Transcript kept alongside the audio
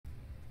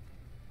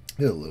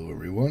Hello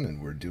everyone, and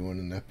we're doing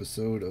an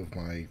episode of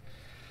my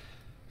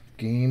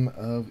game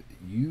of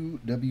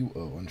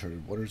UWO,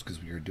 Uncharted Waters,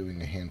 because we are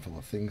doing a handful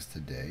of things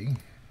today.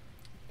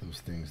 Those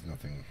things,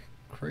 nothing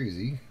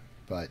crazy,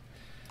 but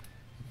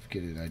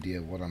get an idea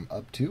of what I'm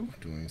up to,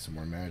 doing some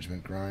more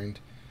management grind,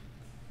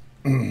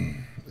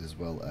 as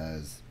well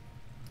as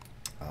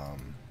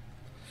going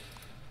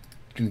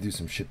to do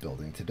some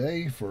shipbuilding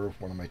today for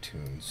one of my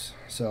tunes.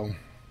 So,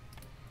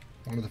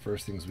 one of the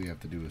first things we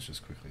have to do is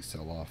just quickly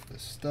sell off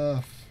this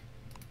stuff.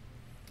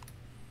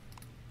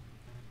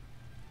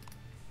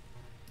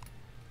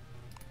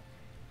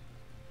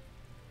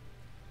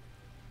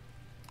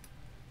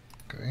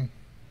 Okay.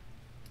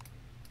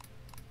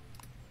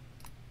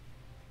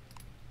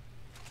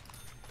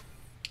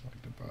 I'd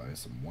like to buy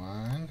some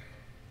wine.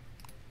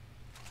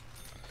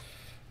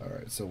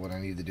 Alright, so what I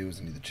need to do is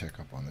I need to check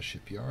up on the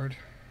shipyard.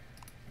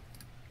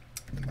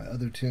 And my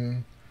other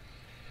tune.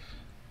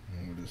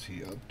 And what is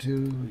he up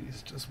to?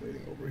 He's just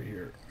waiting over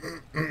here.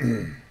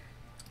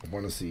 I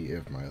want to see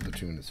if my other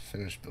tune is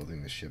finished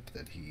building the ship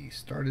that he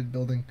started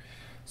building,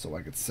 so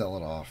I could sell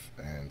it off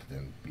and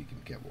then we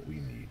can get what we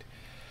need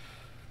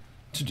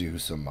to do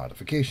some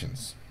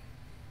modifications.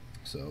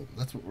 So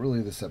that's what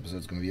really this episode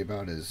is going to be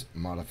about, is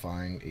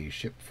modifying a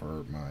ship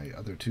for my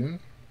other tune.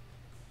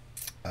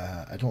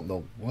 I don't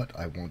know what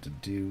I want to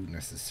do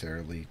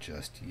necessarily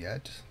just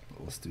yet,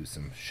 but let's do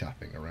some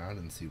shopping around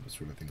and see what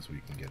sort of things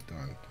we can get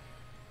done.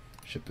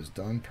 Ship is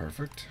done,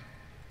 perfect.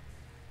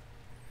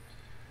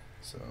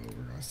 So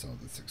we're going to sell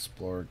this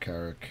Explorer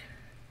Carrack.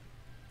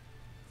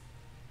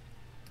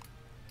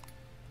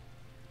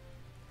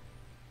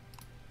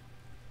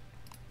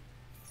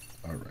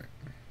 Alright,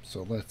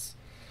 so let's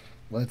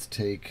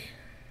take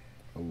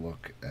a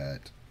look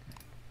at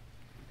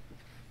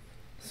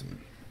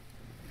some.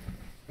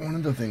 One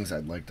of the things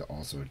I'd like to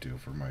also do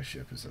for my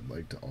ship is I'd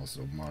like to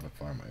also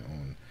modify my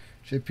own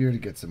ship here to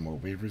get some more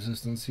wave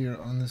resistance here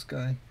on this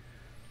guy.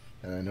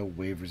 And I know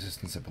wave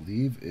resistance, I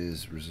believe,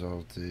 is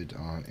resulted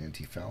on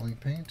anti-fouling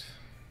paint.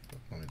 But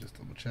let me just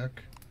double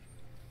check.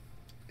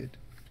 It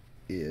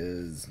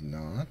is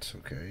not.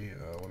 Okay,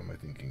 what am I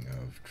thinking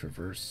of?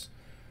 Traverse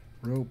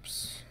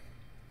ropes.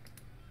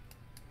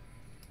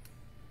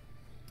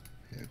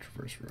 Yeah,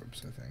 traverse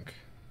ropes, I think.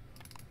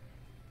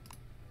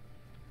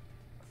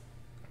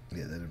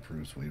 Yeah, that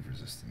improves wave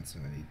resistance,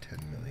 and I need 10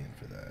 million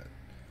for that.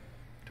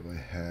 Do I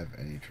have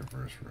any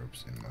traverse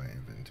ropes in my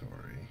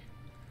inventory?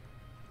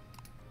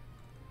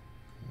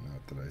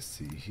 Not that I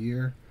see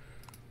here.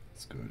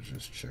 Let's go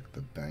just check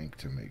the bank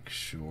to make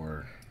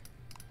sure,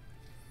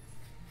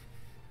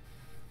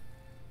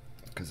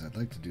 because I'd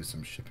like to do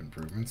some ship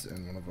improvements,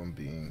 and one of them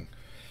being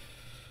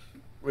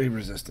wave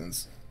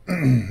resistance.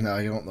 Now,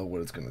 I don't know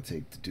what it's going to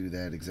take to do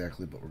that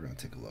exactly, but we're going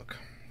to take a look,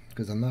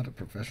 because I'm not a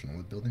professional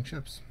at building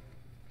ships,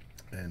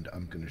 and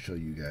I'm going to show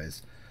you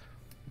guys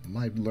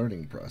my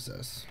learning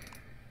process.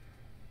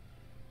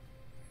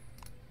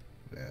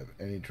 We have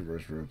any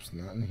traverse ropes?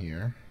 Not in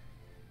here.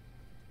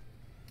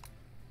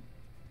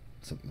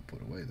 Something to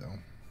put away, though.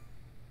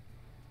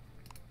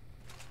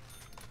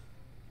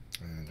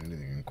 And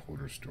anything in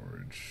quarter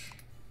storage?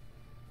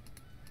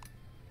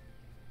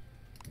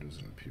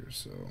 Doesn't appear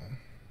so.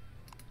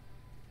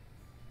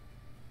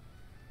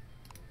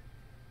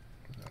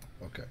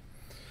 No. Okay.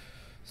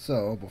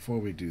 So, before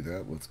we do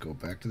that, let's go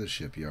back to the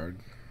shipyard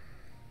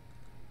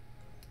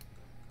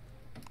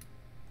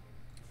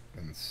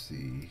and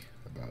see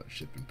about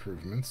ship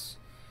improvements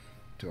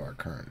to our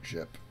current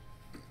ship.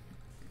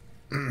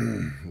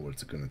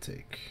 What's it going to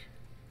take?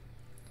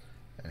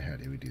 And how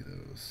do we do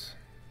those?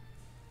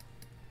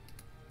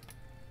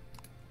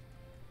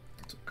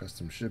 So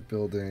custom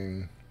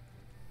shipbuilding.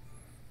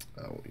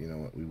 Oh, you know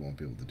what? We won't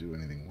be able to do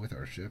anything with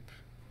our ship.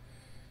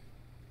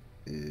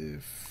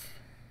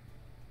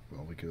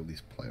 Well, we could at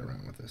least play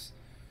around with this.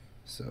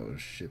 So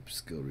ship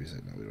skill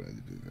reset. No, we don't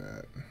need to do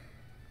that.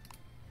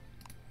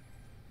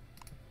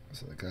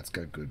 So like that's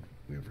got good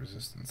wave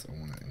resistance. I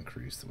want to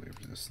increase the wave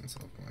resistance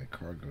of my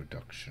cargo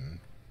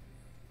duction.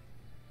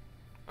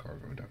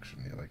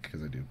 Yeah, like,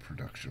 because I do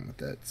production with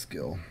that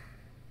skill,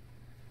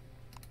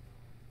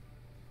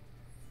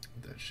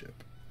 with that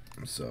ship.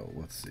 So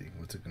let's see,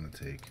 what's it going to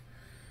take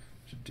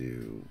to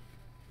do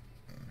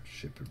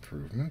ship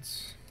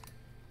improvements?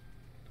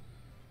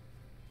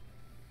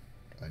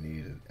 I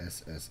need an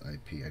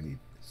SSIP. I need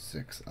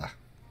 6. I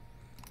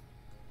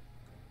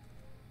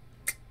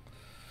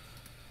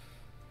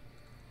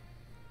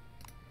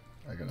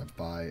gotta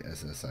buy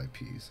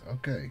SSIPs.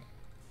 Okay.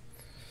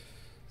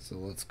 So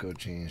let's go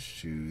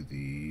change to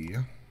the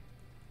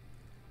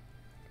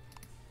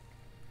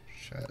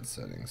chat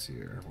settings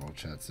here. Well,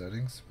 chat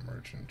settings,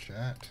 merchant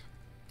chat.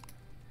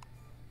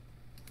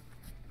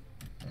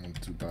 I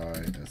want to buy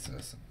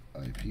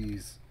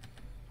SSIPs.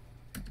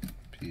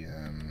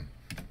 PM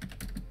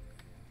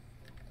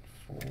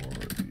for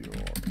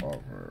your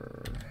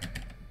offer.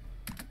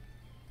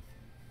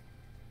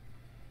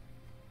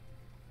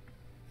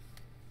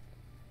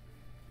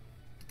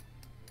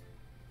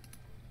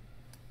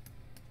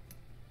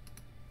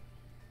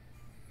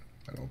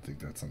 I don't think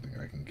that's something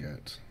I can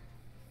get.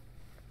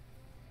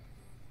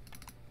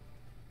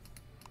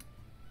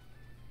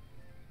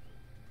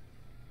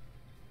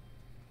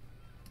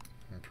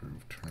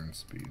 improve turn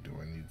speed. Do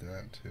I need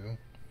that too?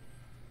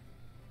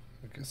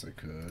 I guess I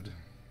could.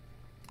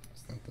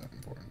 It's not that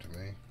important to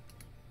me.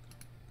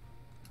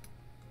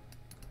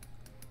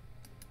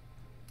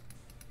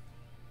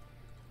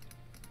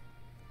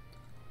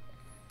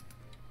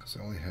 Because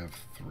I only have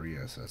 3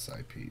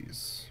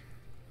 SSIPs.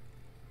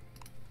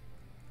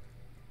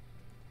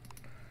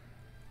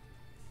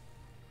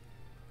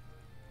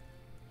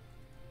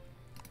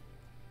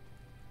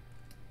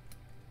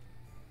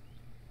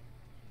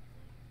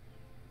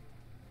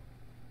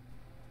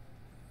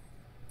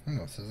 Oh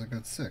no, it says I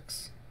got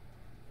 6.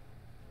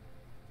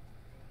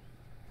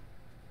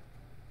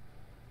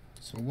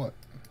 So what?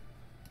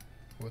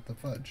 What the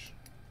fudge?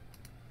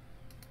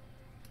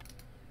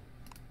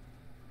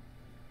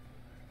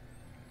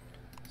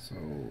 So,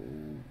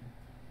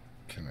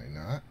 can I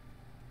not?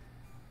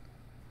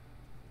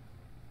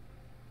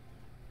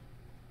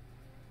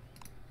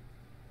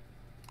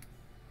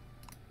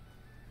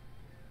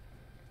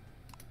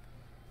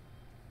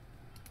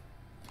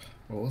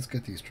 Well, let's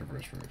get these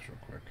traverse roads real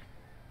quick.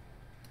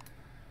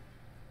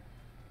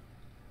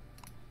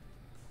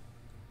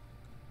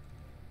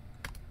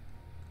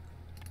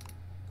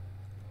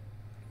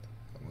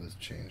 Let's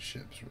change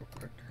ships real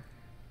quick.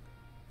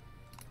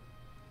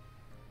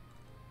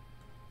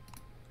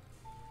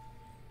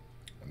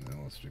 And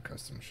then let's do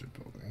custom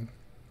shipbuilding.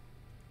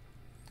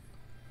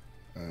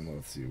 And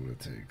let's see what it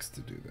takes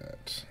to do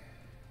that.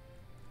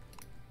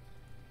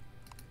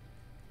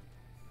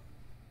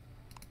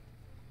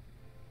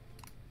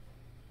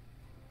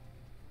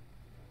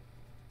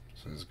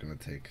 So it's going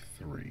to take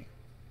 3.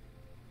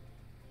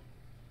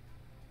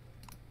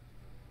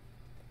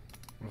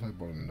 What if I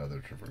bought another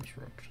traverse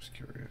road? Just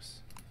curious.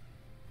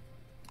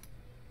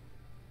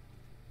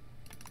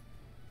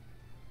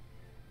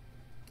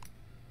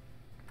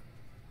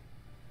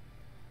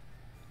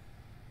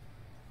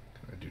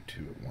 Can I do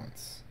 2 at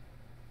once?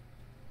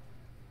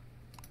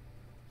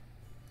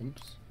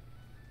 Oops.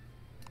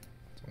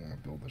 Don't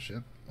want to build a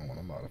ship. I want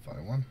to modify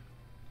one.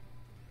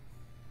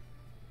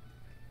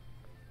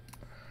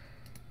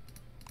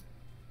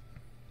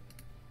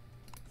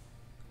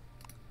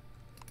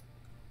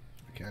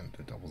 Again,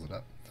 it doubles it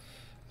up.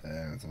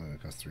 And it's only going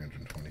to cost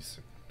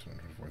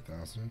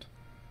 224,000.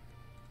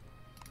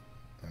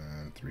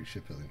 And 3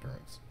 shipbuilding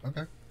permits.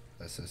 Okay.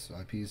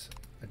 SSIPs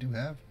I do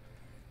have.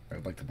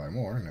 I'd like to buy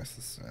more, and I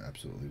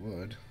absolutely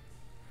would.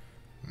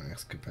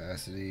 Max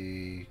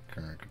capacity,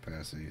 current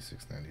capacity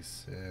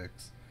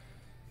 696.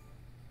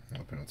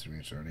 No penalty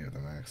reach, already at the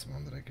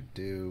maximum that I could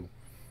do.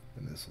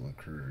 And this will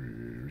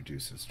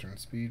reduce its turn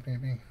speed,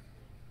 maybe?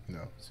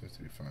 No, seems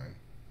to be fine.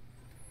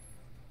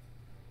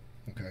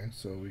 Okay,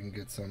 so we can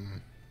get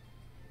some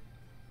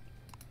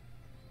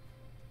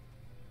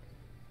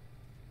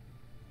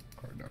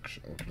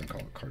carduction. What can I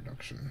call it?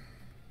 Carduction.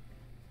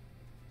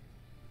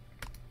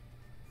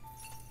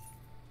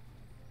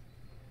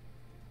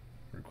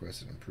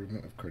 Requested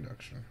improvement of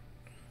carduction.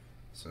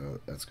 So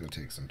that's going to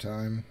take some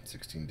time,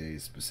 16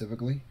 days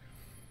specifically.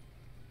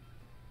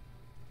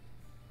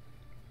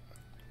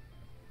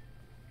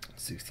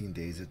 16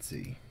 days at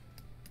sea.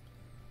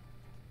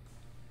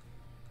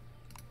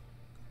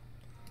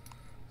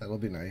 That'll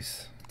be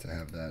nice to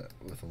have that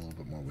with a little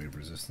bit more wave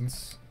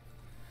resistance.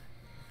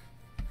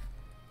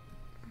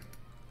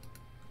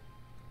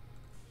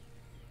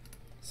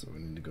 So we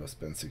need to go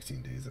spend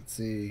 16 days at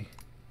sea.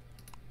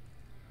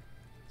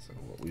 So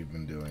what we've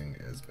been doing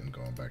is been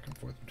going back and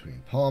forth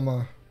between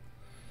Palma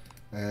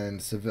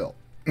and Seville.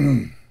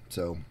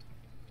 So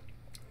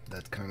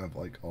that's kind of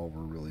like all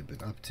we're really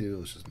been up to.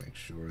 Let's just make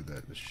sure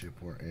that the ship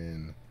we're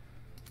in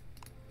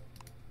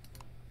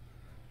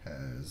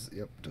has,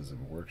 yep, does have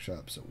a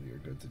workshop, so we are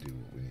good to do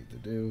what we need to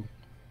do.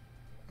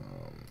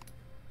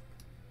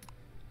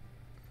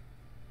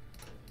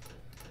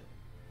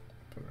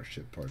 Put our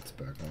ship parts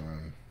back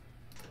on.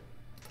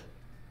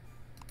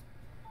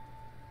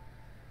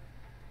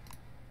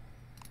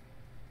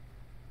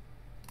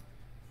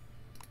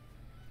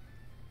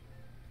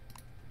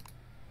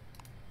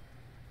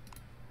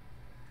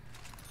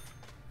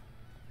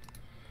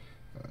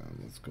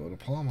 Let's go to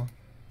Palma.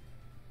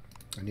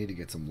 I need to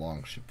get some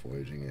long ship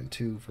voyaging in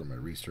too for my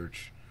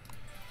research,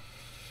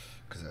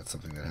 because that's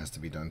something that has to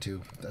be done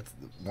too. That's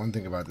the one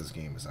thing about this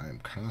game, is I am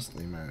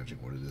constantly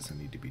managing what it is I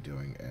need to be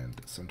doing,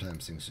 and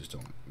sometimes things just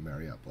don't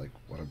marry up. Like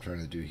what I'm trying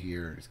to do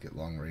here is get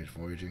long range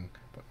voyaging,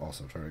 but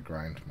also try to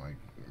grind my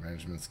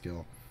management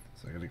skill.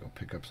 So I gotta go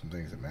pick up some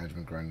things that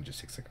management grinding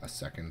just takes like a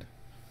second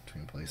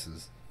between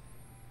places.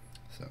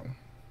 So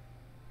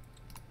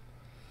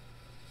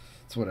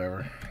it's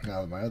whatever.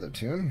 Now my other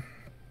tune,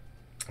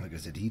 like I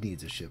said, he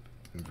needs a ship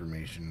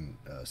information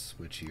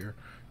switch here,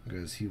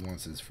 because he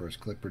wants his first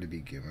clipper to be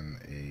given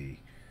a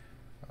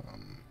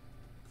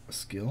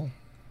skill.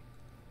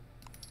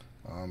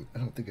 I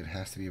don't think it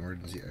has to be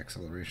emergency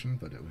acceleration,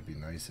 but it would be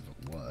nice if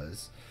it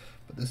was.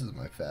 But this is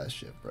my fast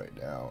ship right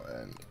now,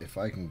 and if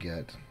I can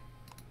get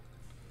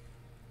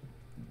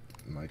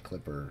my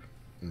clipper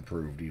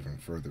improved even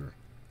further,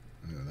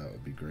 you know, that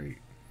would be great.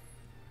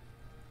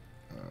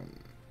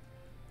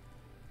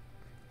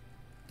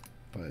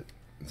 But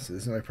So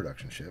this is my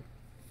production ship.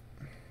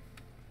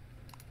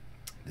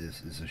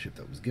 This is a ship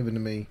that was given to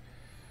me.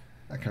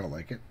 I kind of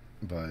like it,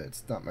 but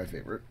it's not my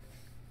favorite.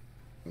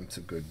 It's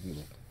a good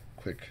little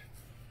quick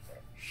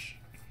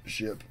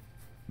ship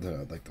that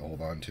I'd like to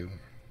hold on to.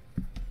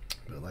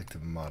 But I'd like to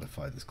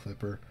modify this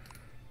clipper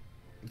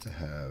to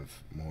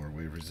have more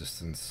wave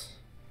resistance.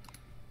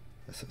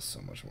 This has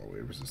so much more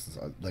wave resistance.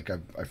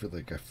 I feel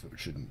like I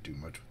shouldn't do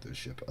much with this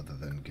ship other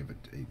than give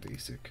it a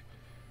basic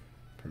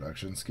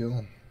production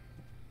skill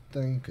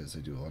thing, because I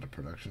do a lot of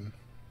production.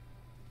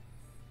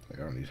 Like,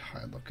 I don't need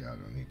high lookout,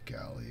 I don't need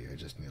galley, I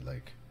just need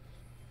like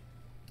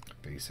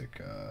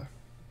basic,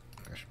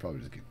 I should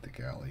probably just get the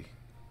galley.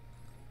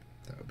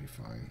 That would be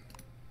fine.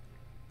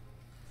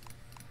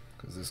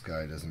 Because this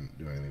guy doesn't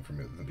do anything for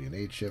me other than be an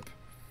aid ship,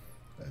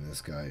 and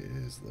this guy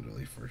is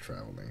literally for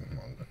traveling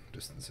long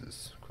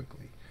distances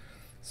quickly.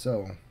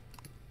 So,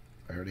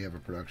 I already have a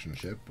production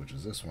ship, which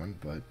is this one,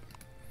 but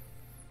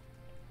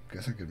I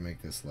guess I could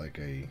make this like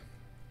a,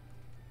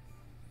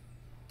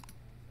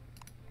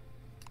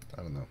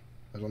 I don't know.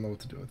 I don't know what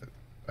to do with it.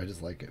 I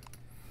just like it.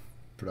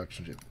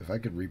 Production ship. If I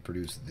could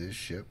reproduce this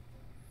ship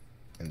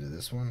into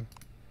this one,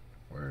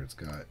 where it's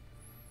got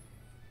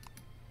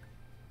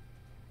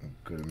a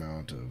good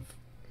amount of,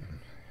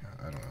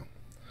 I don't know.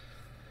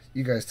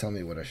 You guys tell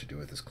me what I should do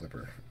with this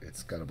clipper.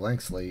 It's got a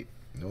blank slate,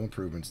 no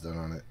improvements done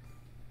on it.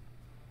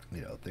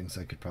 You know, things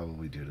I could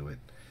probably do to it.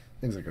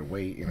 Things I could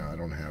wait. You know, I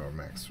don't have a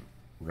max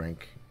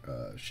rank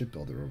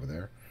shipbuilder over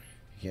there.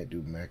 He can't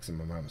do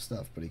maximum amount of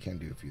stuff, but he can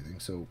do a few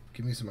things. So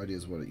give me some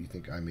ideas what you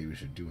think I maybe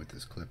should do with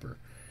this clipper.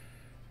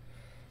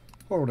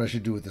 Or what I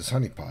should do with this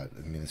honeypot.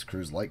 I mean, this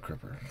cruise light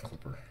clipper.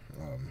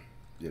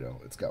 You know,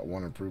 it's got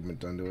one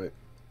improvement done to it,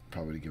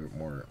 probably to give it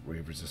more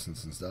wave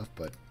resistance and stuff.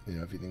 But, you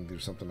know, if you think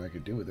there's something I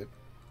could do with it,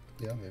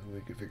 yeah, maybe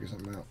we could figure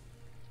something out.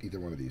 Either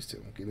one of these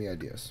two. Give me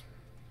ideas.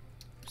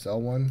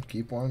 Sell one,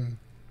 keep one,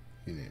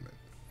 you name it.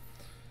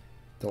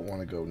 Don't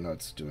want to go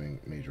nuts doing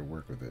major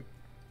work with it.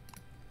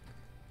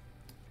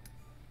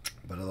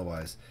 But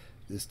otherwise,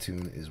 this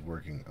tune is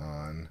working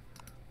on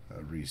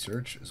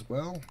research as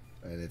well,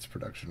 and it's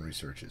production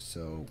researches.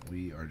 So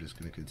we are just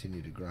going to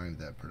continue to grind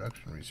that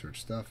production research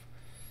stuff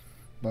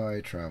by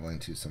traveling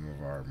to some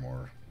of our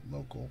more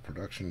local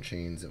production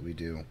chains that we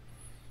do.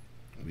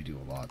 We do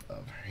a lot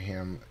of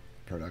ham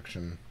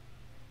production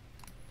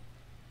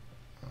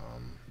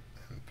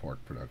and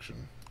pork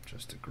production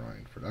just to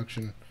grind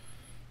production.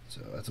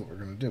 So that's what we're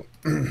going to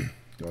do.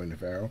 Going to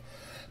Faro.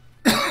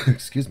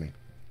 Excuse me.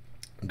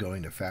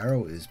 Going to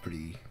Faro is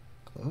pretty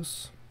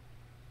close.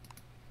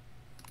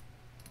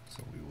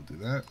 So we will do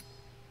that.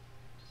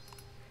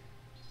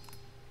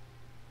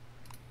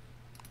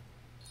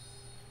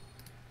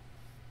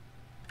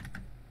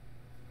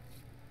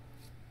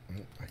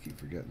 I keep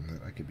forgetting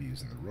that I could be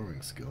using the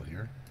rowing skill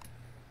here.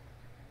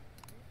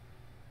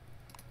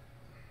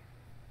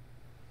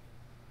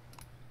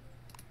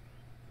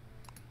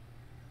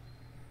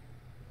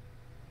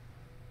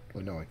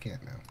 Well, no, I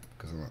can't now,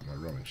 because I'm not in my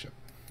rowing ship.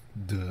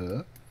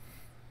 Duh.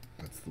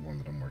 That's the one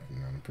that I'm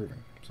working on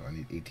improving. So I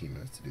need 18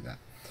 minutes to do that.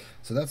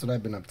 So that's what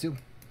I've been up to.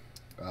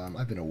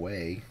 I've been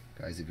away.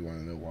 Guys, if you want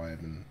to know why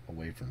I've been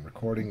away from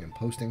recording and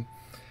posting,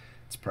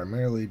 it's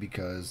primarily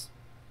because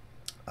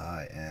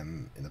I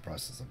am in the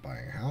process of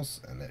buying a house,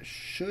 and that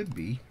should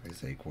be, I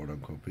say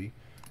quote-unquote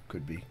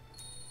could be,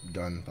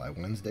 done by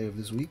Wednesday of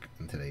this week.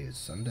 And today is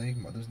Sunday,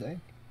 Mother's Day.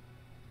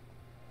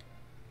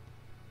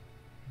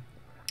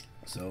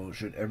 So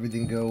should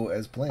everything go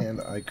as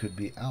planned, I could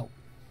be out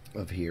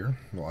of here.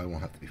 Well, I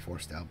won't have to be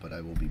forced out, but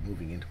I will be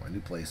moving into my new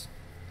place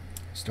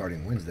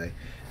starting Wednesday,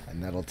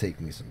 and that'll take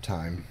me some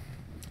time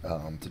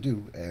to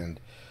do, and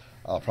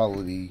I'll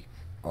probably be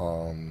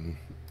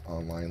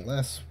online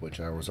less,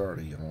 which I was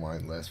already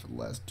online less for the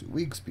last 2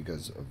 weeks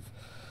because of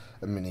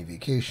a mini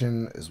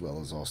vacation, as well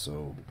as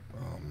also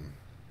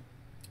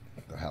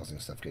the housing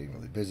stuff getting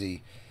really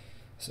busy.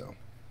 So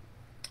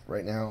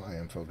right now I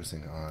am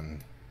focusing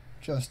on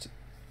just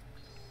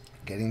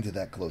getting to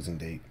that closing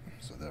date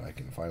so that I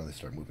can finally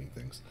start moving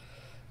things.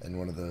 And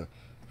one of the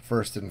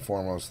first and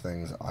foremost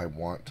things I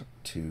want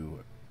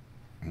to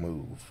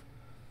move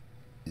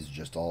is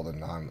just all the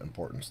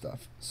non-important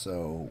stuff.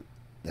 So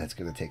that's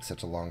going to take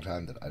such a long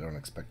time that I don't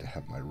expect to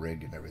have my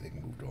rig and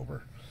everything moved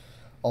over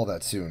all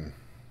that soon.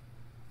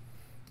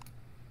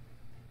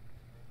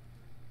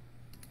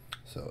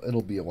 So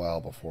it'll be a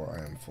while before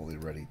I am fully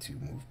ready to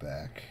move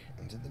back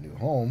into the new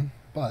home,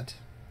 but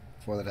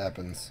before that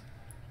happens,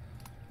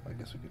 I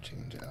guess we could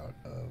change out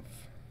of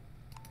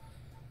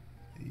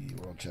the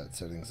world chat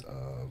settings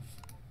of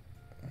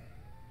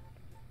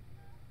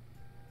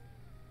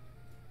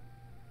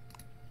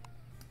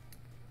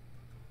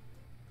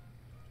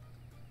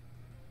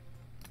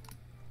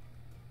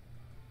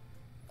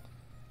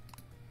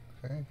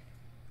okay.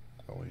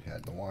 Well, we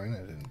had the wine. I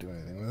didn't do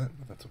anything with it,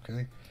 but that's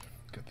okay.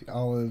 Get the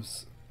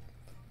olives,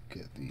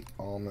 get the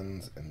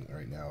almonds, and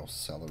right now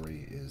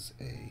celery is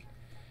a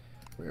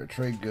rare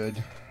trade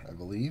good, I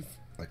believe.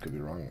 I could be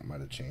wrong, it might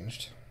have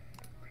changed,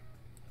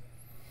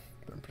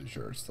 but I'm pretty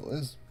sure it still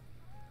is.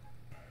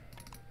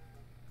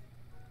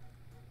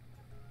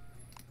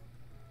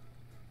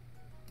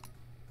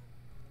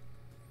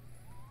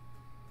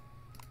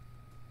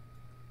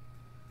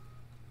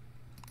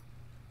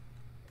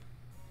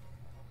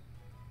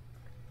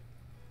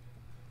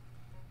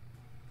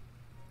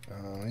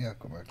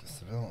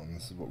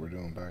 this is what we're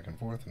doing back and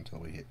forth until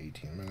we hit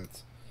 18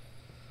 minutes.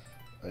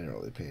 I didn't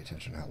really pay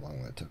attention to how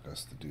long that took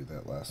us to do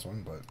that last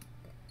one, but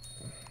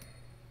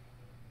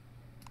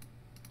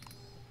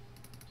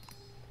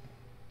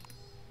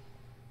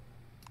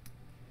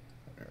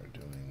we're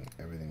doing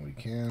everything we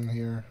can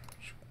here.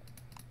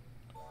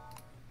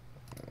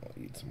 I'll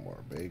eat some more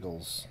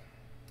bagels.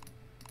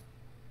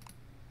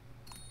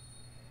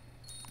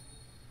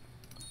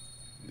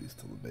 At least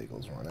till the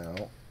bagels run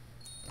out.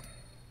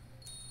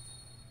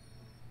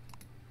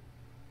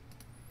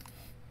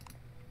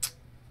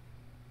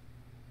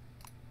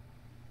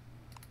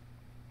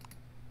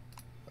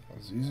 That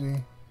was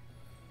easy.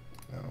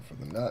 Now for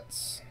the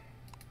nuts.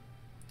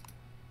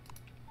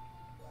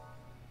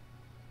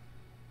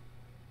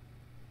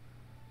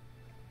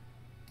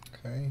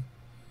 Okay.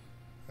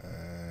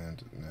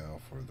 And now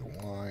for the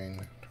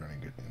wine,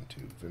 turning it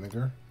into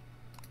vinegar.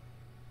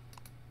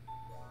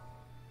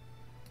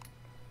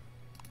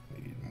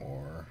 Need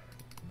more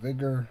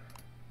vigor.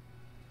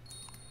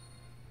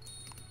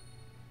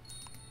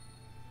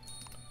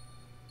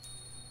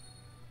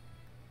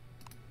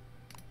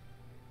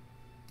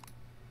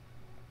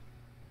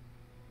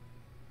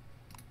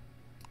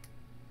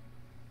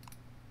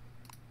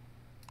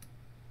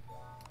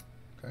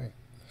 Okay.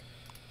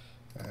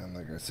 And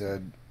like I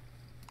said,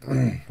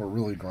 we're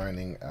really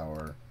grinding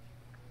our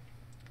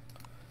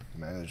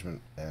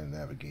management, and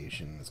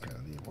navigation is kind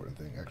of the important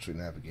thing. Actually,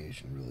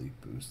 navigation really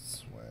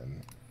boosts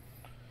when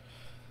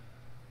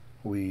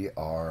we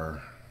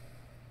are,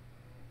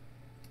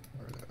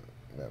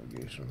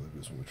 navigation really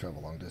boosts when we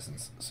travel long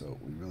distance. So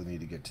we really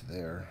need to get to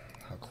there.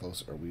 How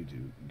close are we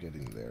to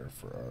getting there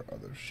for our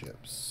other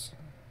ships?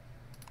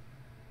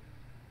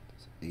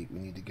 It's 8 we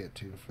need to get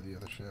to for the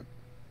other ship.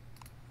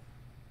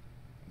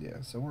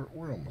 Yeah, so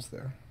we're almost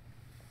there.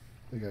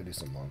 We gotta do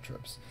some long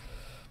trips.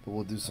 But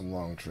we'll do some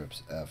long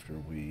trips after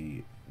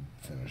we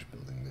finish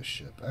building this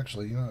ship.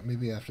 Actually, you know what,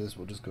 maybe after this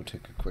we'll just go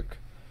take a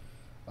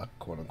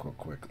quote-unquote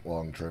quick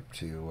long trip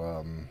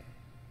to,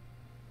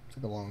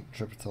 take a long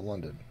trip to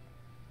London.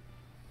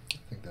 I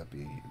think that'd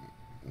be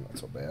not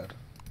so bad.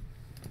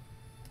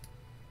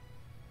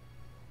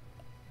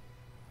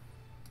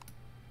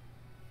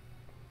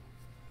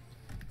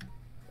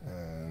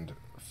 And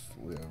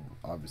we have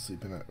obviously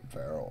been at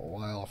Varo a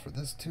while for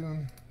this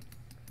tune.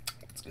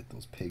 Let's get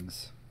those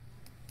pigs.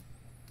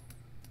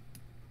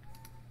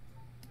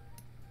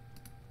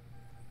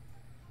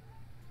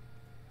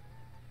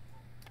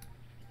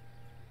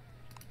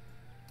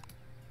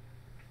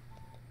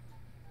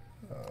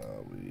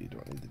 We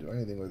don't need to do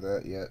anything with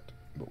that yet,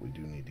 but we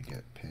do need to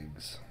get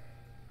pigs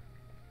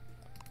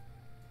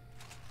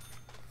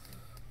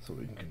so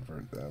we can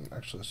convert them.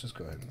 Actually, let's just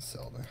go ahead and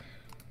sell the. Let's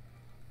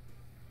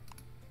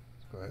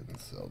go ahead and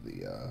sell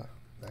the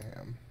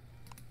ham.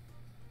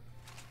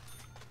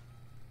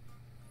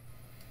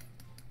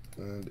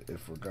 And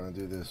if we're gonna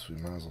do this, we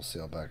might as well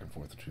sail back and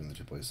forth between the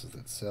two places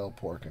that sell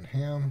pork and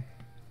ham.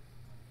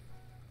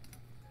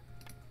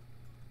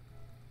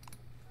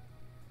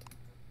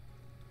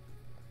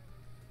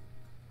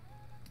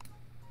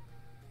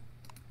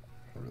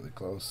 Really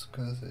close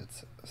because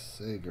it's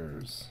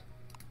Sager's.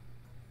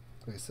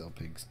 They sell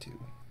pigs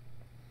too,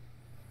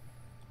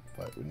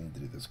 but we need to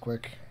do this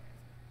quick.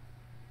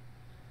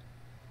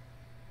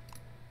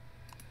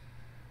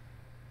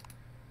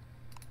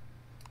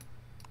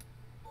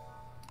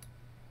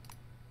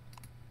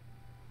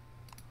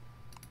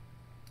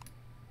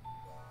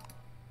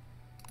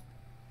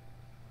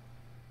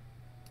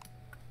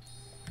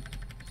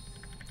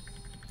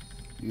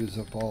 Use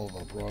up all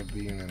the broad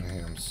bean and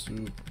ham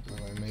soup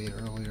that I made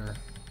earlier.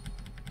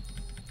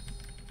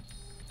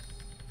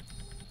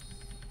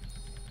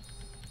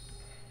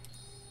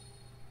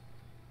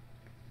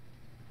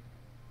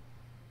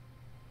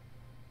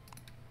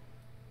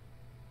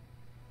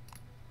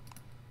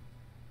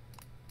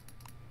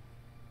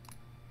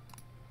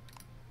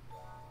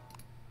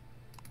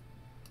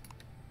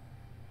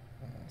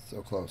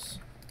 So close.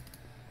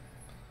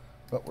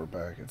 But we're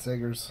back at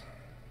Sager's.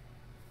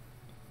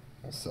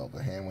 We'll sell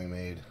the ham we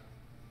made.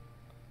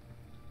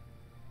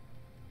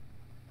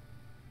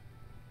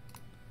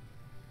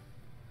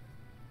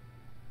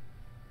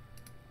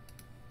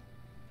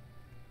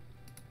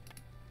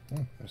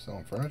 They're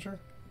selling furniture?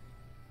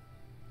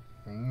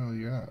 No,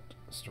 you're not.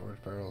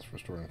 Storage barrels for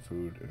storing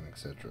food and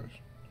etc.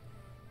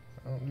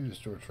 I don't need to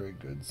store trade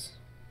goods.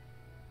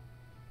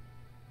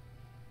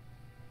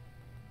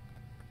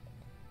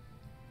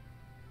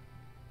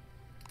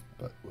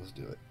 But let's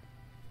do it.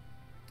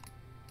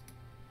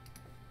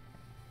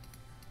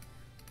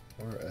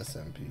 Where are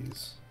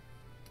SMPs?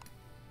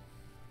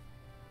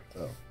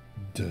 Oh,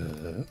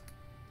 duh.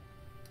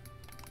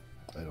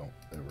 I don't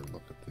ever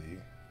look at the...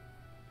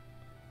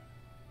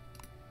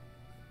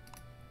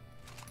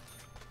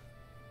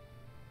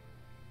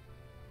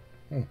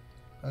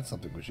 That's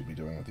something we should be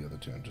doing with the other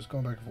two. Just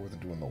going back and forth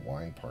and doing the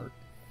wine part.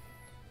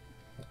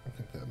 I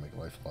think that would make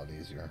life a lot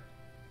easier.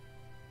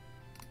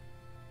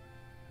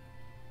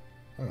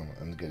 Oh,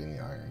 and getting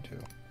the iron too.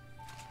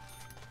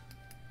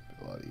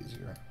 Be a lot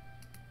easier.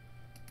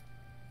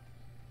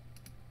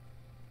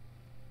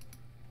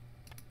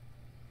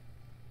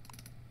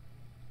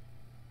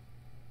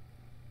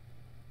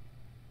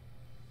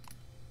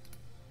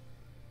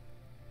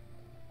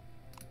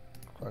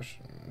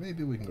 question.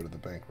 Maybe we can go to the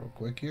bank real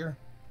quick here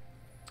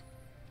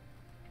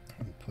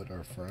and put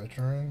our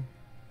furniture in.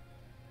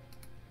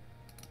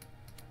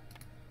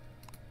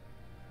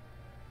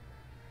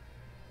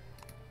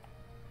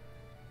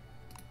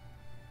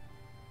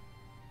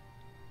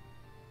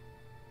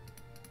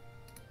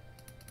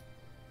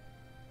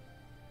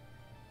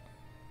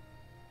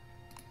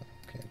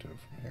 Can't do it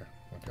from here.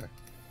 Okay.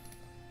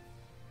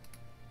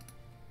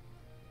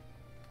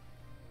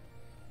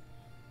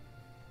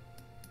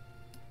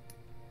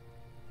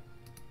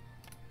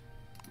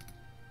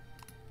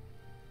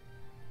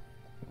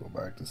 We'll go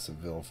back to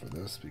Seville for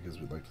this because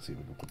we'd like to see if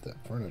we can put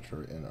that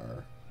furniture in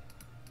our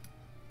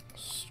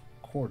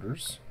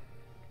quarters.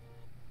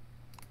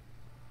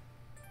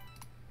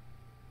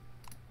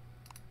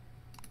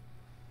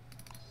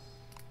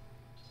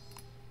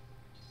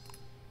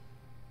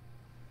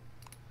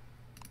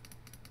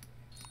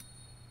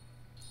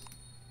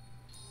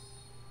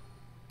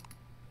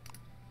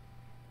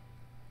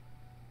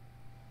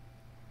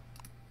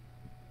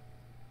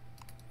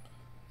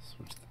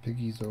 Switch the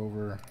piggies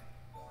over.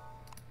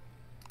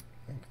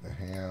 Make the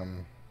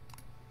ham.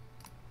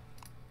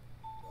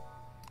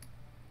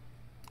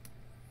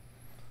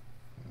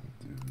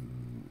 Do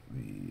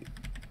the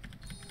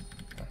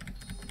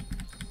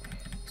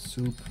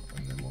soup,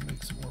 and then we'll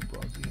make some more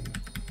broad bean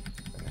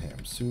and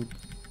ham soup.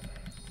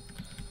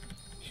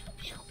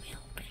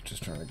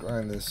 Just trying to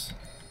grind this.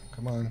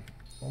 Come on,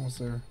 almost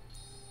there.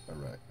 All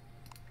right.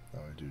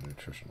 Now I do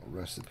nutritional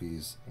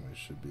recipes, and we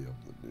should be able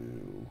to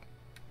do.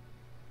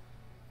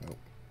 Nope.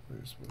 We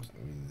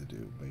need to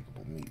do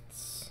makeable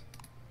meats.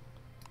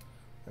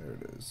 There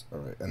it is. All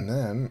right, and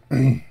then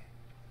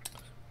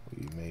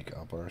we make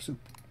up our soup.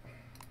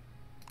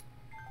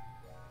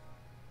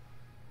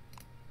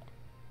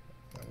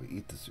 And we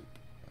eat the soup.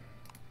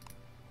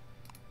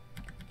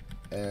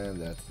 And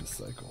that's the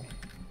cycle.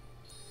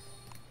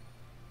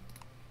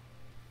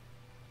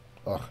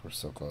 Oh, we're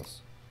so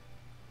close.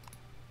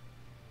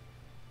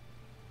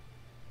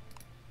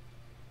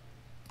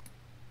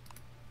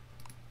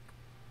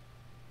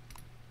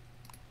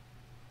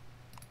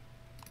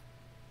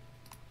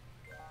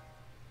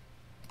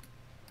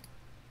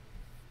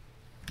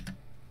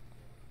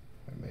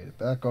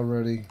 Back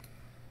already.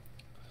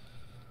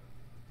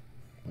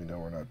 We know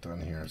we're not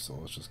done here, so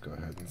let's just go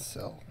ahead and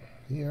sell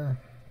here.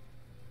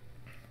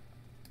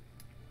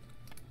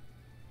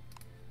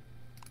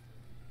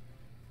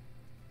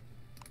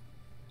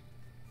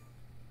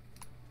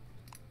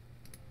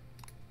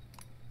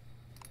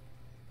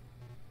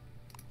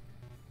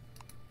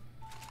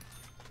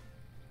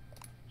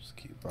 Just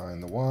keep buying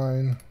the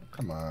wine.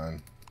 Come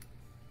on.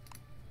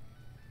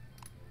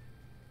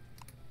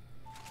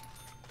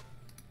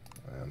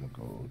 And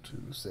we'll go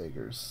to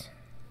Sager's.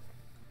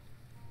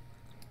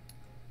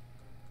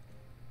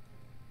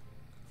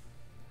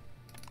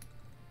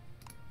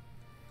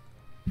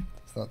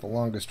 It's not the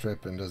longest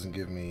trip and doesn't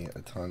give me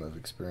a ton of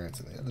experience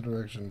in the other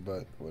direction,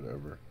 but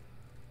whatever.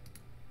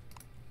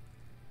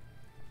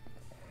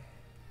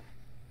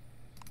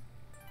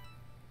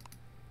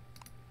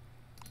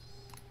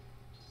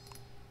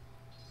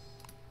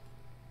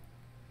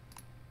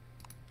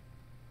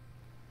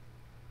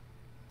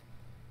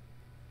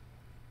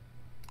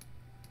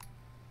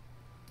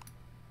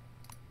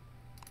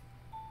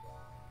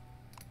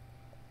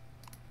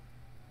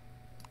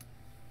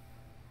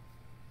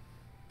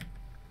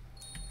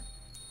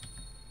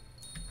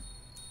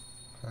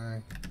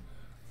 Okay,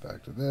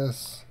 back to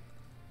this.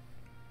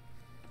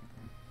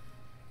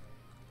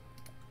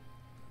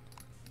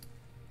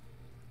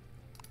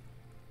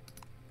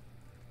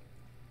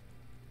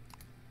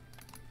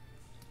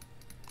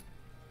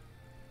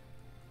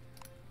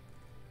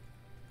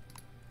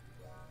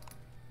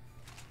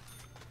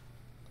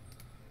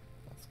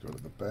 Let's go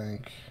to the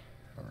bank,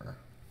 or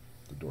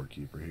the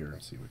doorkeeper here,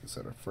 and see if we can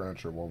set our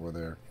furniture while we're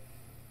there.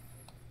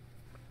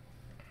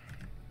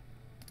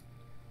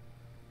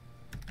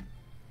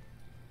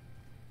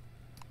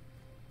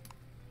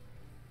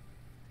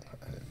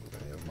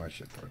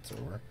 Ship parts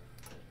over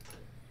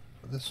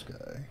for this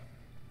guy.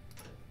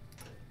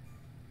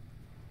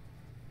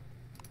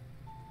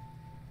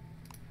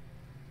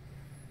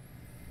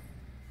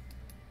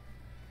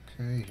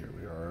 Okay, here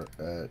we are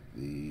at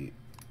the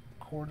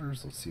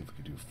quarters. Let's see if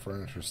we can do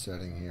furniture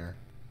setting here.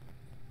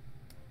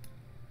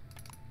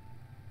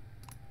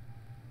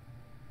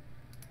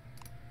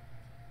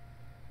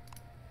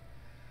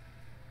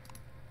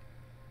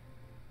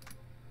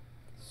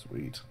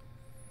 Sweet.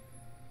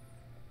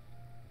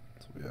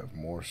 We have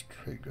more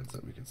trade goods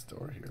that we can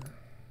store here.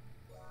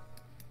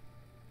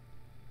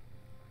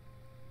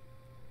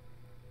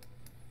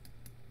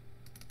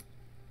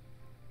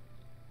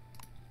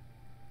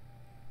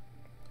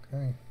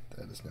 Okay,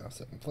 that is now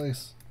set in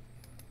place.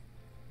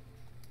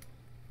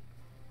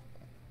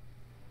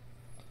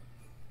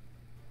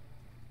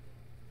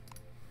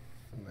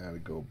 Now to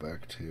go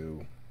back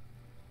to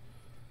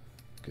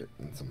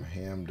getting some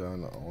ham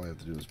done. All I have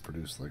to do is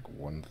produce like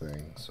one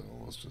thing, so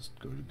let's just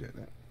go to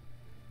getting it.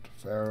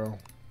 Pharaoh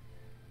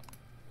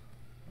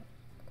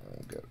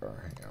and get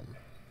our ham.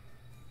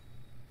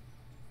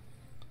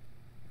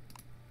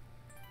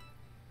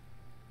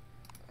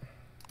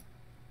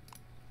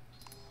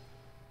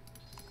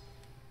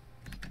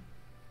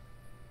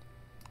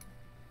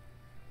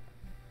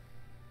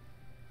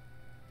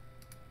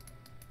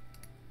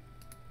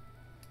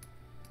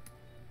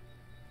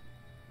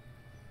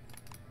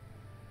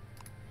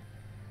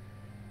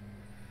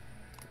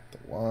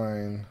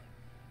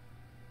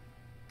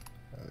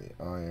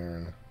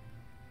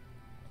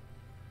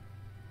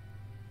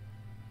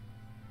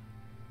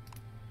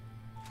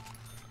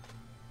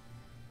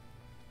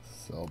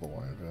 Sell the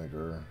wine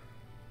vinegar.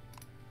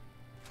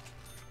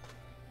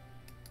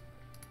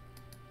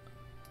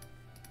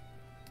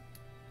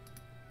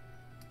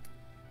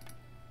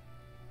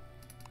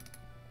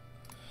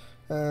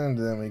 And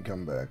then we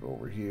come back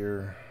over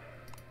here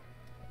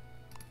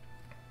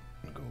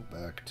and go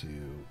back to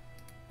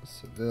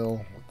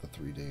Seville with the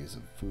 3 days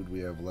of food we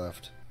have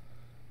left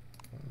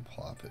and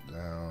plop it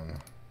down.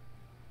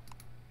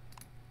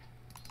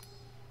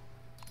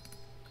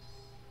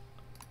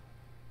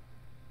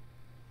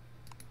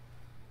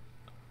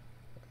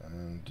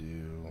 And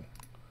do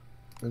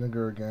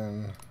vinegar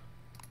again.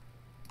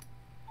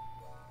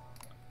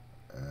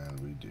 And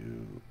we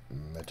do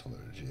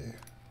metallurgy.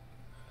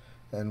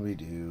 And we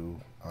do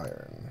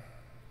iron,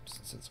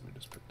 since we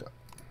just picked up.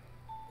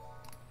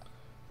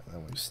 And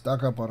then we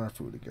stock up on our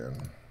food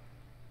again.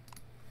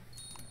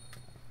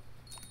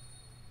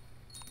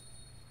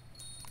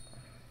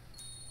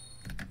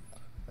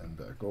 And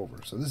back over.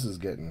 So this is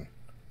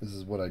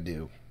what I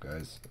do,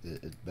 guys.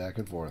 It's back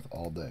and forth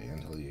all day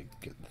until you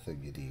get the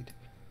thing you need.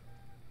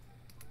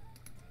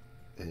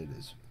 It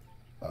is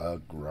a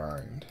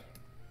grind.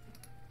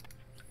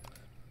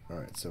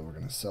 Alright, so we're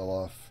going to sell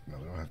off. No,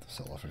 we don't have to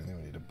sell off anything.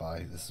 We need to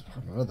buy. This is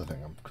another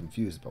thing. I'm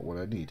confused about what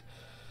I need.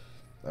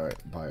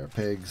 Alright, buy our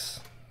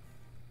pigs.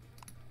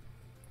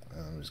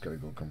 And we just got to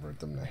go convert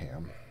them to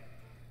ham.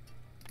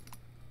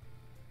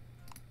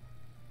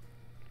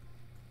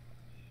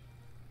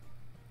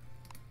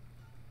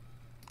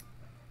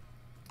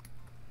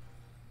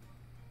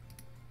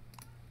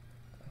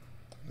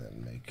 And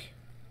then make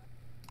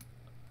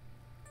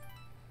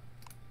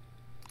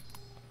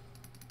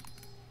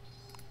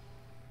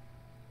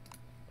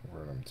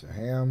convert them to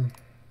ham.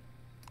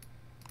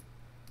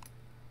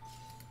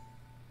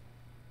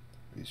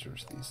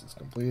 Research thesis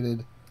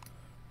completed.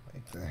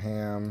 Make the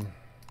ham.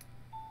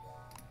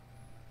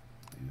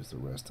 Use the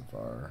rest of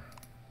our.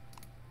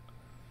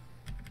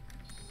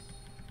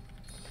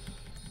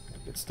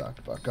 Get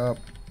stocked back up.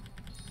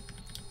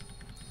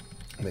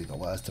 Make the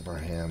last of our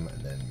ham,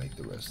 and then make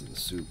the rest of the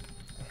soup.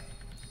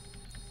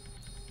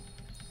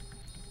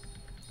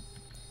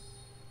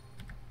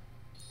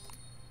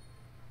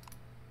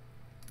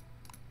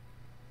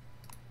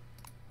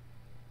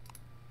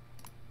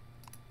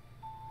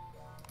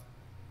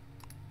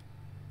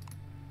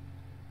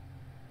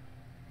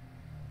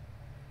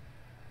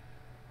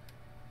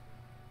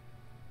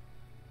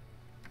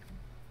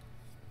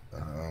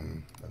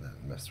 And then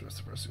mess the rest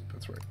of our soup.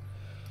 That's right.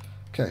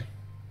 Okay.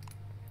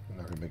 We're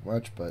not going to make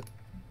much, but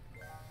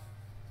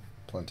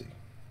plenty.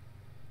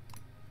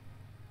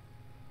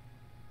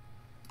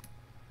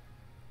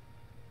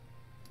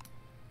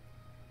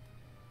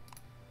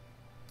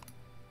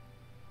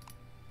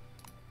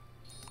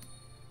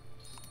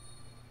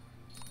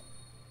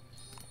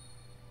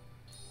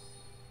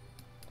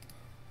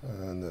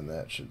 And then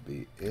that should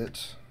be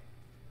it.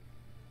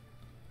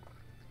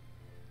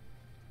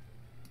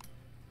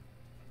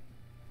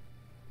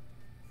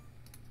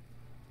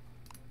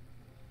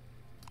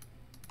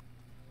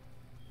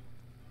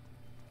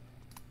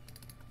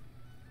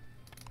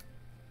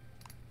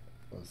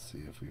 Let's see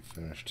if we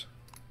finished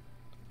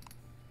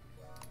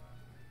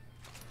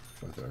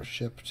with our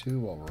ship too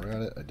while we're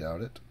at it. I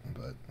doubt it,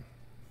 but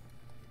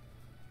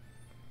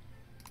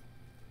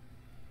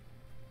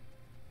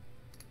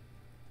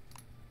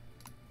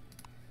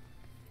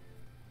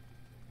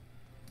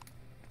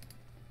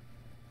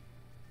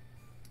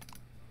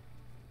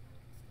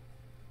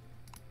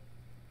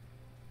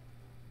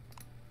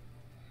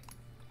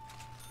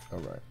all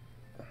right.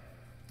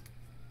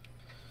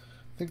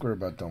 I think we're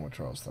about done with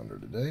Charles Thunder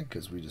today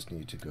because we just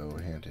need to go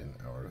hand in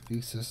our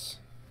thesis,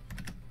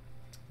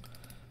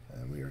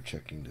 and we are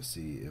checking to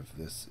see if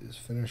this is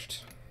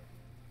finished.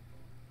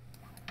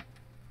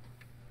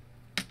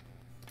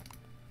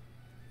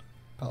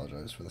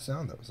 Apologize for the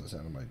sound. That was the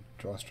sound of my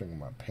drawstring of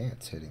my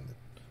pants hitting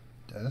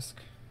the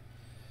desk.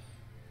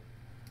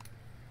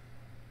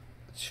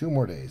 2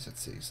 more days at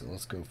sea, so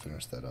let's go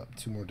finish that up.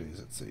 2 more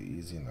days at sea,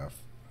 easy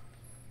enough.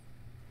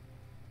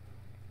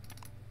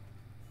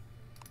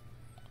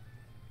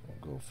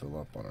 Go fill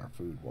up on our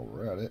food while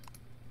we're at it.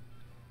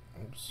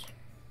 Oops.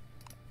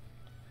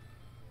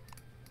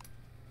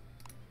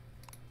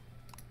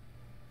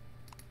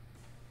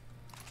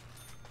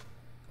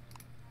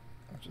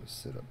 I'll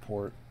just sit at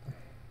port.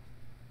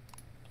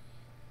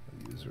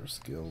 Use our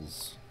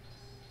skills.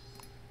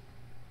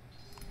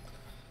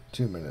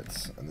 2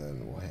 minutes, and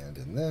then we'll hand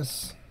in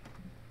this.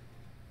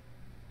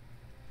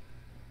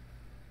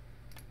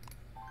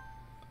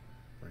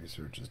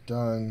 Research is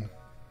done.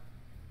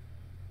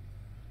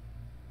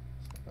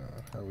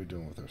 How are we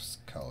doing with our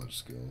college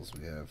skills?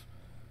 We have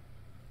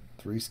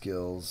 3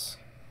 skills.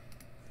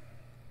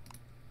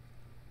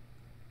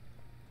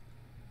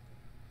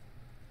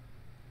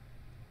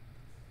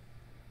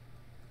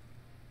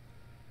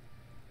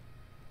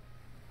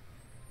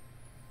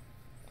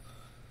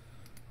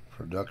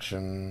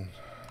 Production.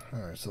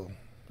 Alright, so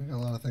we got a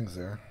lot of things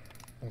there.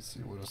 Let's see,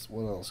 what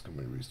else can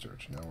we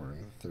research? Now we're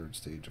in the 3rd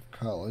stage of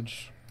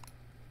college.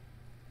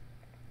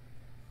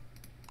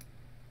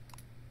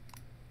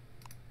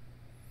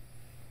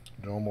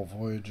 Normal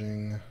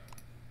voyaging.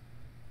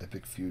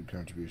 Epic feud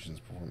contributions,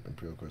 perform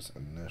imperial quests,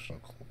 and national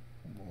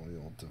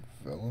colonial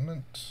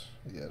development.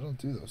 Yeah, I don't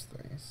do those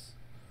things.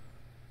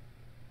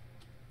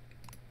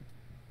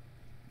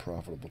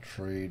 Profitable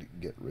trade,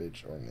 get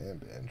rich, or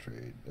Namban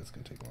trade. That's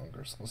going to take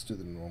longer. So let's do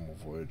the normal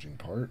voyaging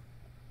part.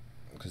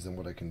 Because then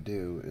what I can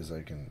do is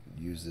I can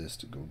use this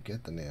to go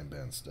get the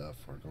Namban stuff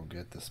or go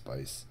get the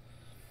spice.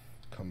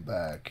 Come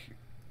back.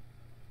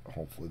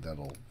 Hopefully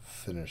that'll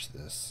finish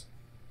this.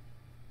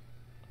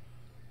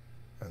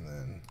 And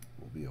then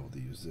we'll be able to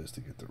use this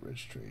to get the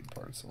rich trade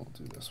part. So I'll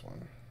do this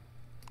one.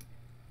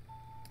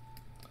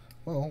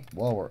 Well,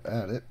 while we're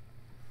at it,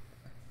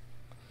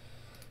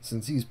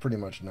 since he's pretty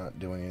much not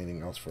doing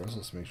anything else for us,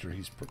 let's make sure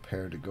he's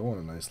prepared to go on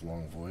a nice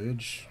long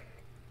voyage.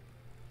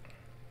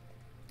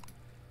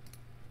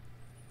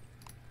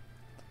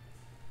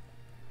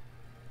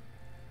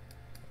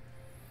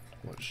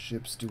 What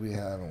ships do we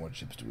have and what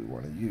ships do we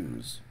want to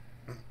use?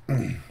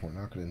 We're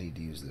not going to need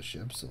to use this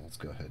ship, so let's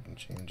go ahead and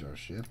change our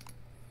ship.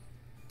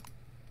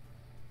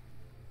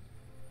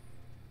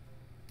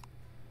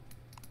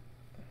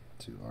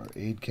 To our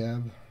aid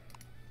cab.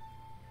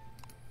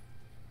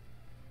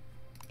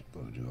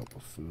 Load you up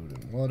with food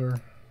and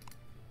water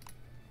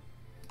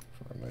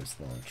for a nice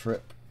long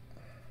trip.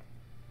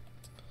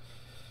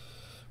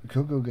 We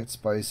could go get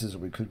spices, or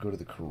we could go to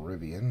the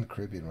Caribbean. The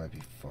Caribbean might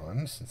be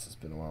fun, since it's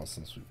been a while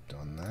since we've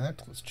done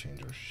that. Let's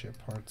change our ship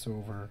parts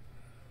over.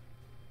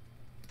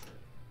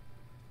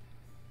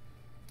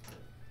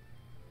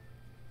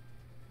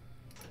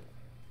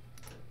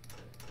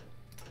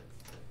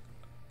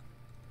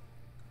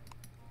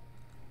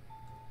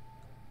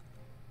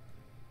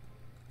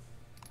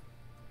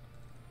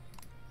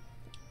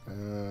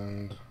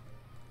 And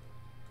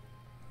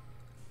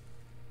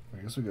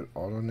I guess we could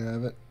auto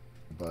nav it,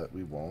 but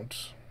we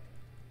won't.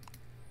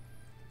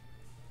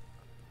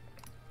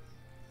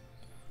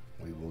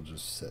 We will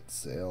just set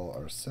sail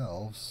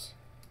ourselves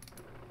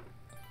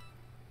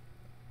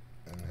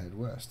and head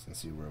west and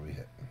see where we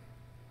hit.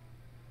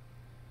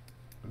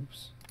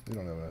 Oops, we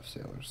don't have enough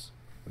sailors.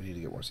 We need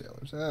to get more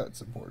sailors.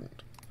 That's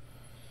important.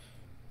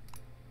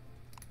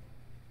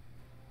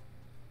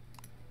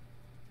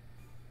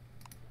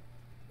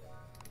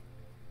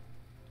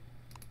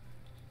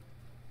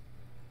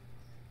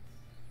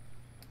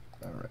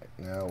 Alright,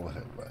 now we'll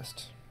head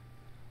west.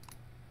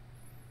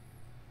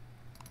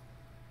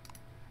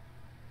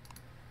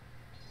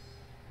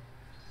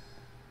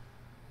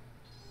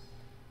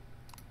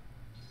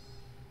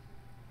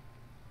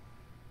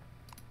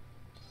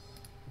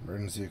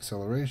 Emergency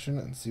acceleration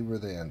and see where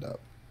they end up.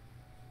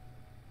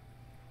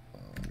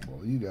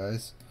 Well, you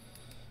guys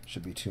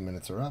should be 2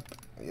 minutes are up.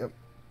 Yep.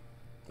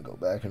 Go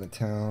back into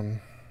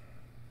town.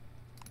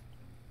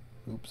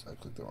 Oops, I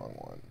clicked the wrong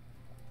one.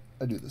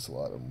 I do this a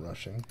lot. I'm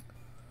rushing.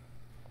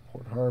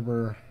 Port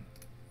Harbor.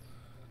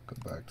 Go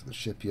back to the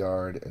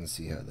shipyard and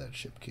see how that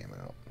ship came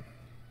out.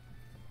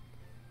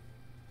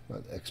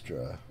 With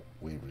extra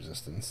wave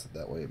resistance.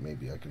 That way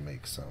maybe I can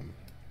make some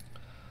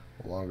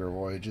longer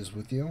voyages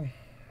with you.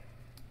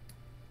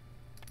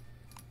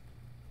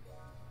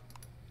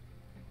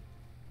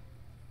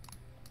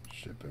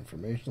 Ship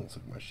information. Let's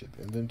look at my ship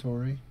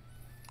inventory.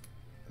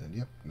 And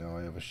yep, now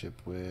I have a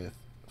ship with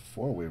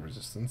 4 wave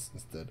resistance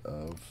instead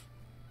of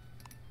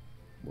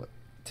what,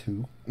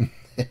 2?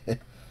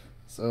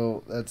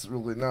 So that's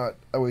really not.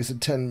 I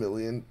wasted 10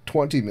 million,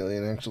 20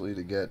 million actually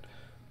to get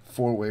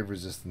 4 wave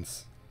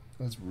resistance.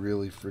 That's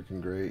really freaking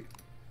great.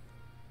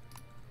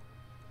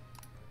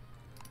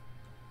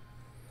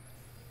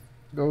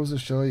 Goes to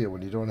show you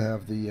when you don't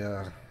have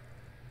the.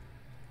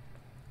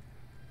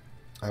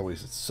 I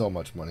wasted so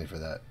much money for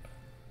that.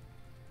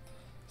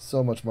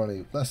 So much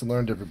money. Lesson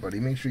learned, everybody.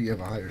 Make sure you have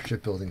a higher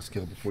shipbuilding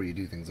skill before you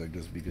do things like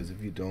this, because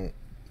if you don't,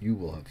 you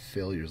will have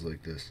failures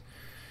like this,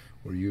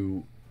 where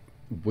you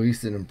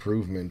waste an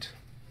improvement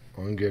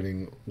on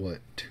getting, what,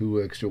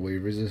 2 extra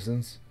wave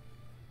resistance?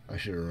 I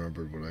should have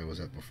remembered what I was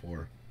at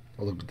before.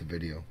 I'll look at the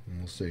video and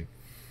we'll see.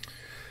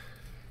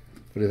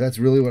 But if that's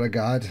really what I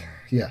got,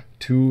 yeah,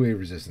 2 wave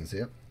resistance.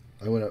 Yep,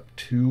 I went up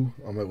 2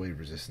 on my wave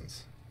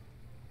resistance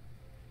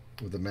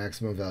with a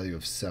maximum value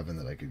of 7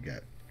 that I could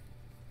get.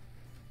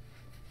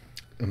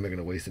 Am I going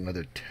to waste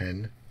another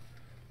 10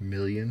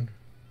 million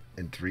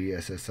and 3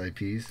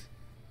 SSIPs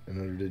in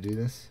order to do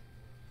this?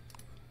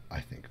 I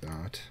think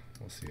not.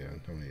 We'll see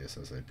how many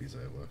SSIPs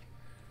I have left.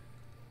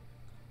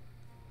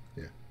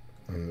 Yeah,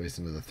 I'm going to waste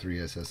another 3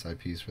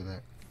 SSIPs for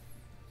that.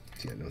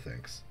 Yeah, no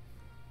thanks.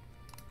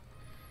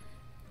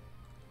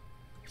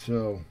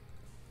 So,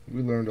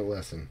 we learned a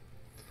lesson.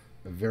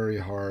 A very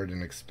hard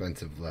and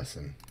expensive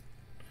lesson.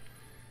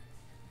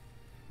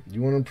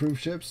 You want to improve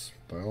ships?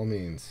 By all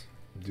means,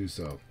 do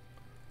so.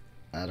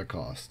 At a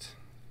cost.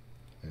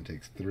 And it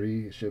takes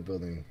 3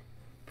 shipbuilding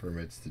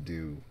permits to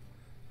do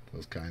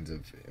those kinds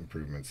of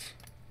improvements.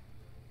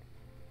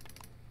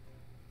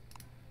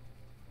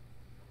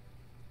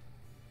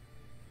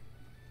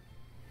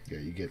 Yeah,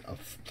 you get a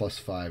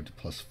 +5 to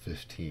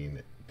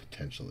 +15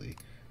 potentially.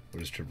 What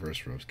does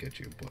traverse ropes get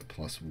you? What,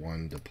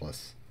 +1 to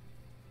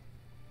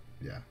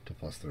Yeah, to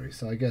 +3.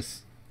 So I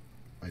guess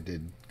I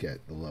did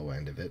get the low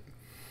end of it.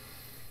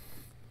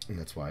 And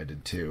that's why I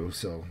did 2.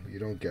 So you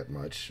don't get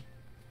much.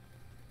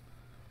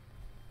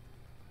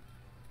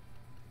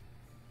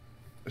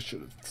 I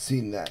should have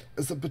seen that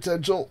as a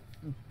potential.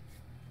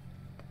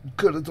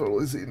 Could have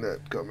totally seen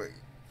that coming.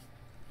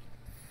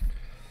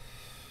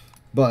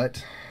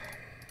 But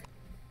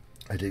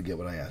I did get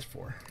what I asked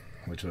for,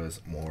 which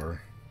was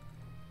more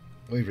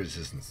wave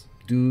resistance.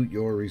 Do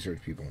your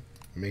research, people.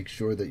 Make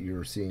sure that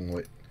you're seeing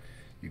what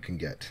you can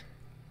get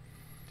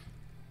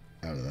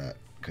out of that,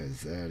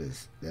 because that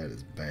is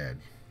bad.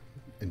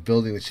 And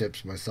building the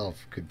ships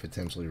myself could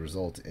potentially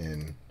result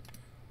in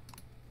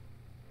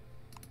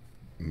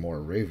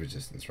more wave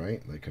resistance,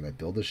 right? Like, can I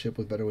build a ship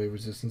with better wave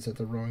resistance at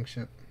the rowing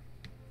ship?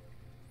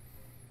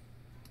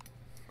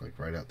 Like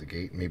right out the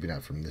gate? Maybe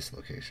not from this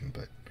location,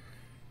 but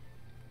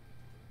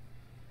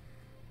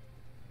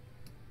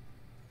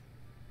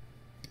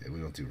yeah, we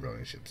don't do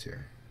rowing ships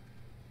here.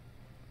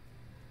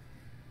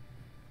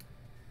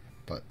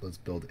 But let's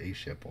build a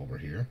ship over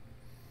here.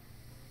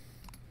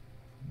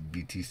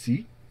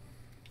 BTC.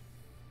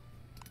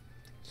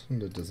 So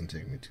that doesn't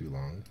take me too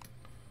long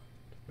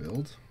to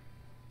build.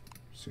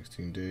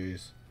 16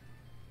 days.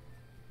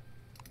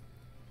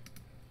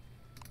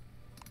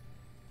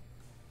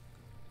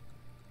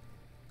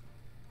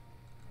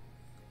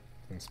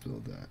 Let's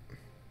build that.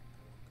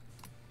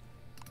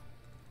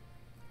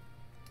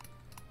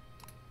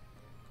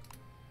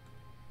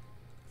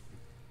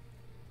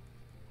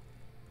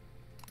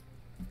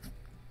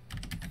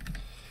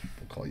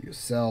 We'll call you a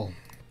cell.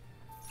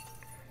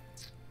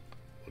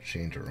 We'll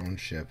change our own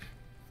ship.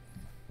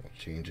 We'll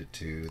change it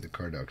to the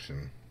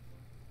Carduction,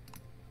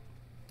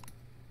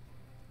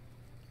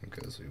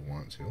 because we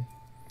want to.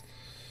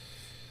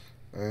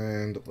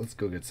 And let's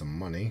go get some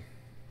money,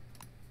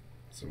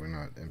 so we're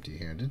not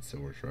empty-handed. So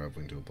we're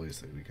traveling to a place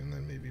that we can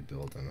then maybe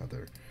build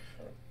another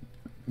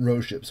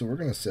row ship. So we're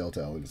going to sail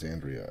to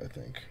Alexandria, I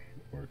think,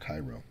 or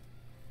Cairo.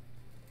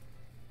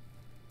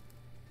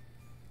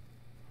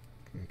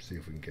 Let's see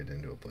if we can get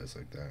into a place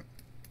like that.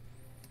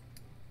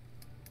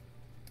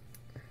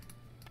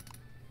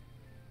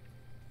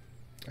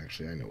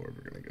 Actually, I know where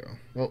we're going to go.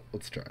 Well,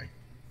 let's try.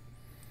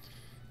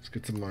 Let's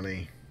get some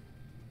money.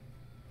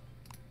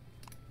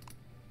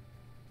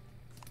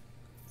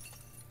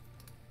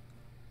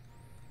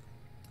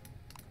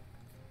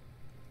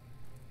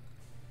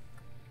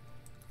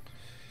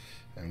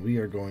 And we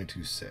are going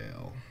to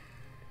sail.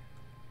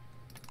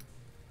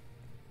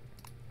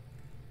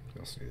 We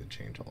also need to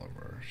change all of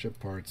our ship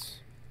parts.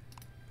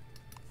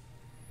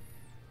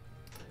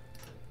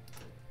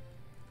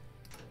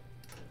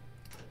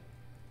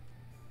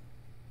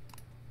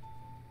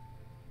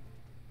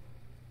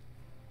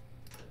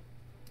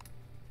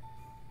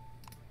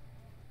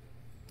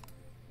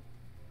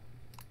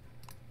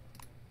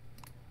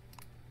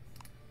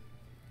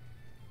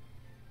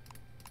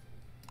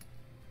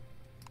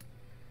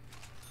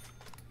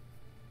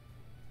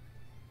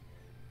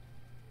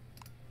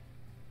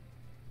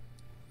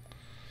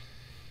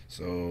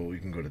 So we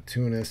can go to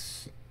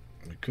Tunis.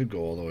 We could go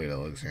all the way to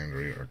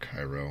Alexandria or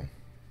Cairo.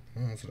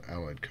 Well, it's an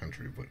allied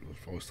country, but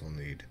we'll still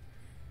need.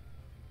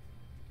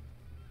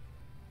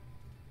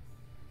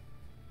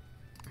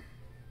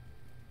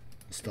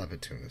 We'll stop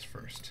at Tunis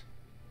first.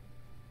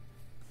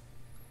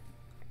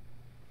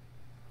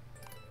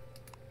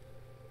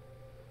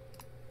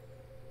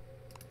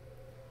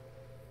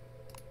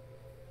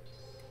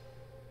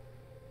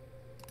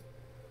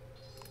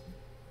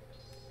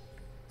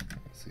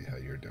 Let's see how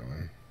you're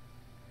doing.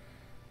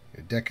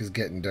 Your deck is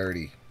getting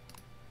dirty.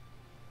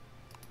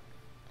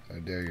 How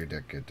dare your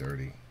deck get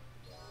dirty?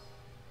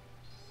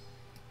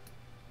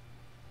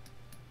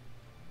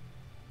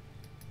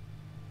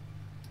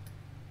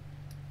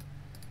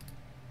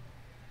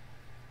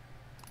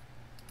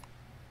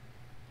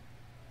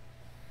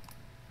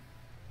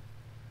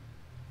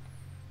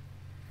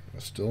 We're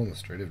still in the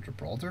Strait of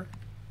Gibraltar?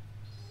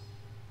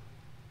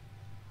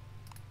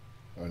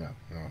 Oh no,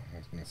 no, I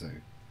was going to say,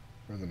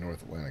 we're in the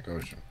North Atlantic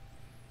Ocean.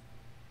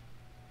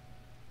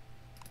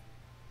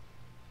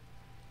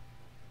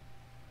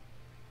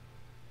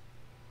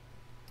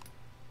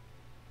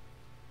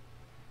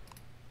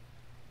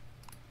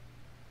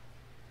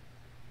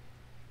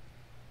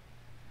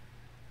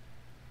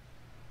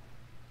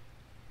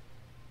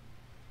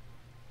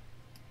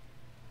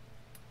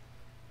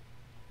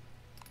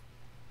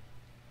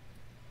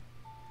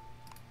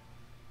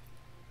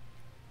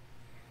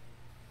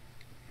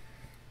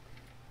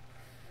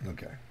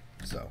 Okay,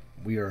 so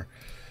we are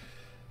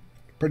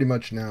pretty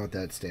much now at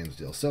that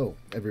standstill. So,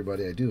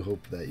 everybody, I do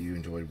hope that you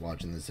enjoyed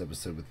watching this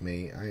episode with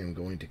me. I am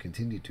going to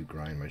continue to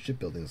grind my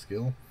shipbuilding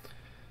skill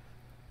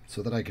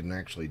so that I can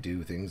actually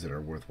do things that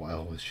are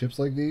worthwhile with ships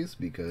like these,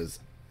 because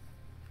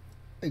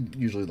I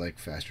usually like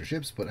faster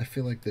ships, but I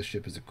feel like this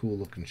ship is a cool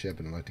looking ship,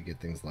 and I like to get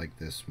things like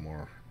this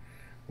more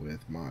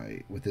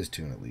with this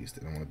tune at least.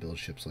 And I want to build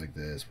ships like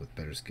this with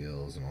better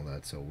skills and all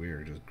that. So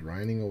we're just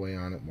grinding away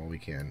on it while we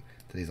can.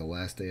 Today's the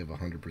last day of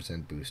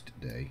 100% boost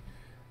day.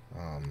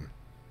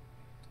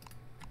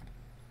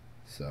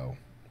 So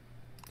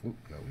Oop,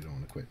 no, we don't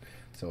want to quit.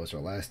 So it's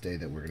our last day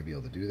that we're going to be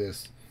able to do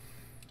this.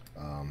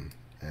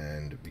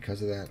 And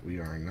because of that, we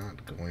are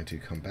not going to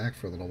come back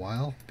for a little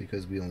while,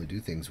 because we only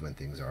do things when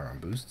things are on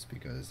boosts,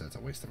 because that's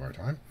a waste of our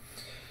time.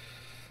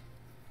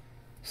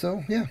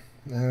 So yeah,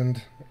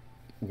 and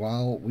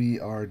while we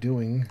are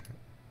doing,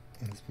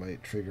 this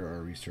might trigger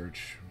our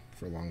research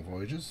for long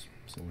voyages,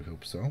 so we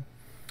hope so.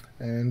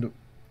 And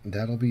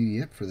that'll be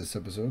it for this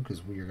episode,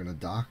 because we are going to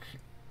dock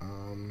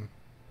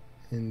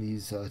in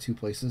these 2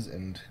 places,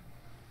 and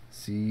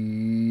see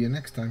you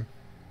next time.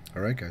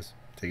 Alright guys,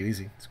 take it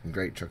easy. It's been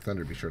great. Chuck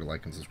Thunder. Be sure to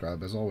like and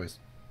subscribe as always.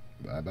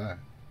 Bye bye.